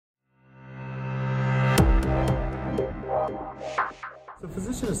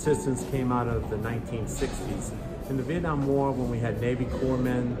Physician assistants came out of the 1960s. In the Vietnam War, when we had Navy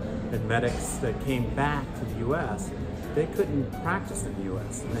corpsmen and medics that came back to the U.S., they couldn't practice in the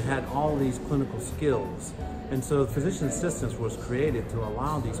U.S. and they had all these clinical skills. And so physician assistants was created to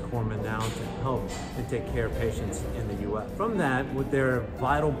allow these corpsmen now to help and take care of patients in the U.S. From that, they're a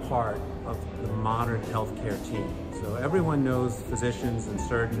vital part of the modern healthcare team. So everyone knows physicians and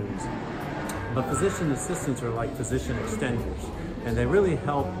surgeons, but physician assistants are like physician extenders, and they really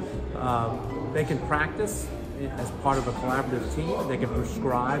help. They can practice as part of a collaborative team. They can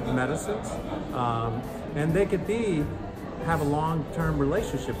prescribe medicines, and they could have a long-term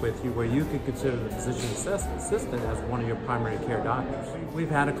relationship with you where you could consider the physician assistant as one of your primary care doctors. We've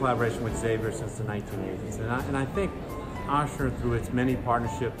had a collaboration with Xavier since the 1980s, and I think Ochsner, through its many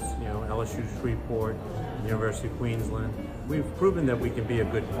partnerships, LSU Shreveport, University of Queensland, we've proven that we can be a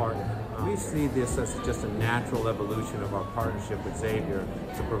good partner. We see this as just a natural evolution of our partnership with Xavier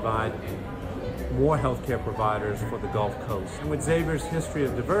to provide more healthcare providers for the Gulf Coast. And with Xavier's history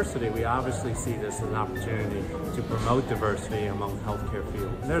of diversity, we obviously see this as an opportunity to promote diversity among healthcare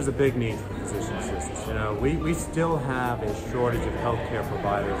fields. There's a big need for physician assistants. We still have a shortage of healthcare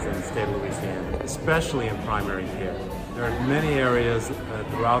providers in the state of Louisiana, especially in primary care. There are many areas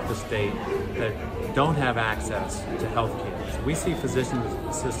throughout the state that don't have access to healthcare. So we see physician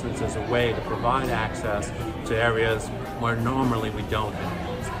assistants as a way to provide access to areas where normally we don't have.